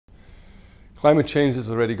Climate change is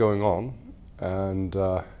already going on, and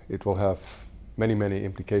it will have many, many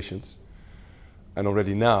implications. And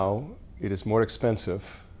already now, it is more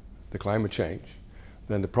expensive, the climate change,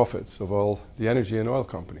 than the profits of all the energy and oil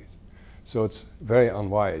companies. So it's very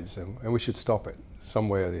unwise, and we should stop it some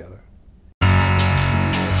way or the other.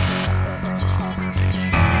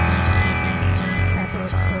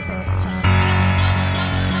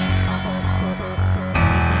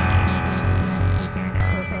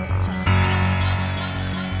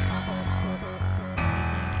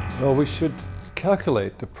 Well, we should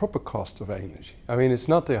calculate the proper cost of energy. I mean, it's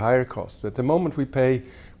not the higher cost. At the moment we pay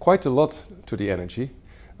quite a lot to the energy,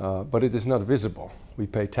 but it is not visible. We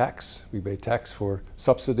pay tax for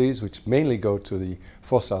subsidies, which mainly go to the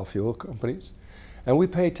fossil fuel companies. And we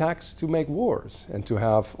pay tax to make wars and to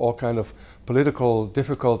have all kind of political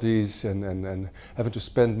difficulties and having to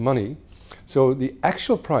spend money. So the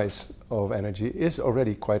actual price of energy is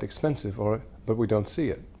already quite expensive, but we don't see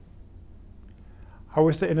it. How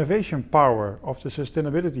is the innovation power of the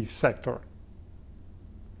sustainability sector?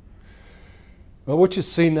 Well, what you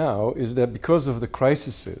see now is that because of the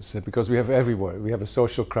crises, and because we have everywhere, we have a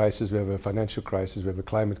social crisis, we have a financial crisis, we have a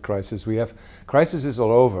climate crisis, we have crises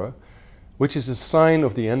all over, which is a sign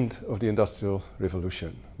of the end of the Industrial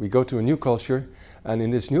Revolution. We go to a new culture, and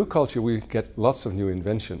in this new culture we get lots of new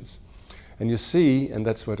inventions. And you see, and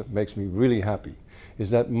that's what makes me really happy,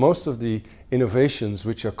 is that most of the innovations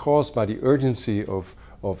which are caused by the urgency of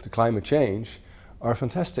the climate change are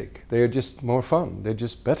fantastic. They are just more fun, they're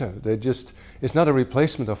just better. It's not a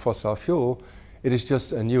replacement of fossil fuel, it is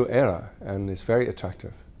just a new era, and it's very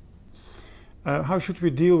attractive. How should we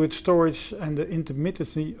deal with storage and the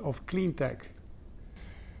intermittency of clean tech?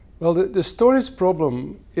 Well, the storage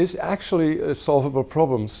problem is actually a solvable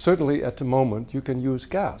problem. Certainly at the moment you can use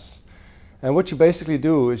gas. And what you basically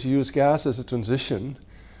do is you use gas as a transition,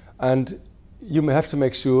 and you may have to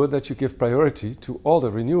make sure that you give priority to all the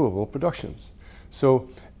renewable productions. So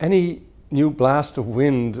any new blast of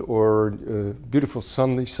wind or a beautiful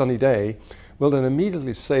sunny day will then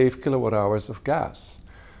immediately save kilowatt hours of gas.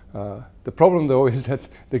 The problem though is that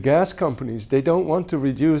the gas companies, they don't want to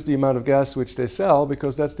reduce the amount of gas which they sell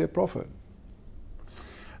because that's their profit.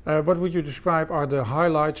 What would you describe are the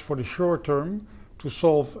highlights for the short term to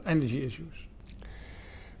solve energy issues?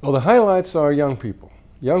 Well, the highlights are young people.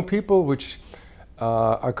 Young people which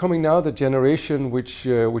are coming now, the generation which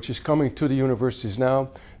is coming to the universities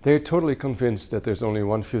now, they're totally convinced that there's only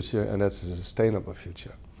one future, and that's a sustainable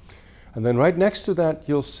future. And then right next to that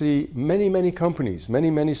you'll see many, many companies,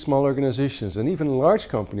 many small organizations, and even large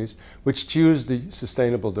companies which choose the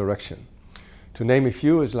sustainable direction. To name a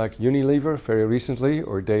few is like Unilever very recently,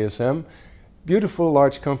 or i.s.m, beautiful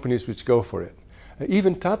large companies which go for it.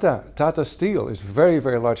 Even Tata Steel is a very,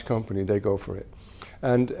 very large company, they go for it.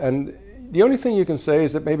 And the only thing you can say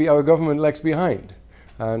is that maybe our government lags behind,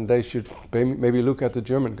 and they should maybe look at the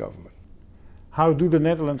German government. How do the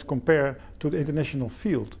Netherlands compare to the international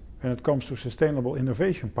field when it comes to sustainable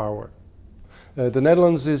innovation power? The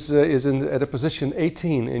Netherlands is at a position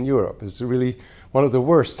 18 in Europe. It's really one of the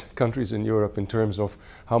worst countries in Europe in terms of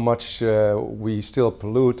how much we still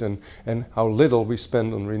pollute and how little we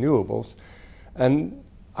spend on renewables. And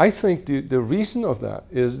I think the reason of that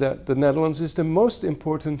is that the Netherlands is the most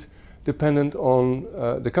important dependent on,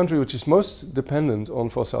 the country which is most dependent on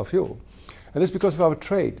fossil fuel. And it's because of our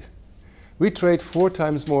trade. We trade 4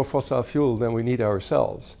 times more fossil fuel than we need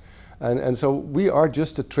ourselves. And so we are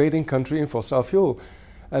just a trading country in fossil fuel.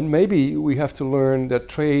 And maybe we have to learn that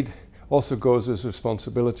trade also goes with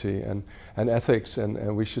responsibility and ethics,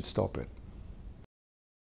 and we should stop it.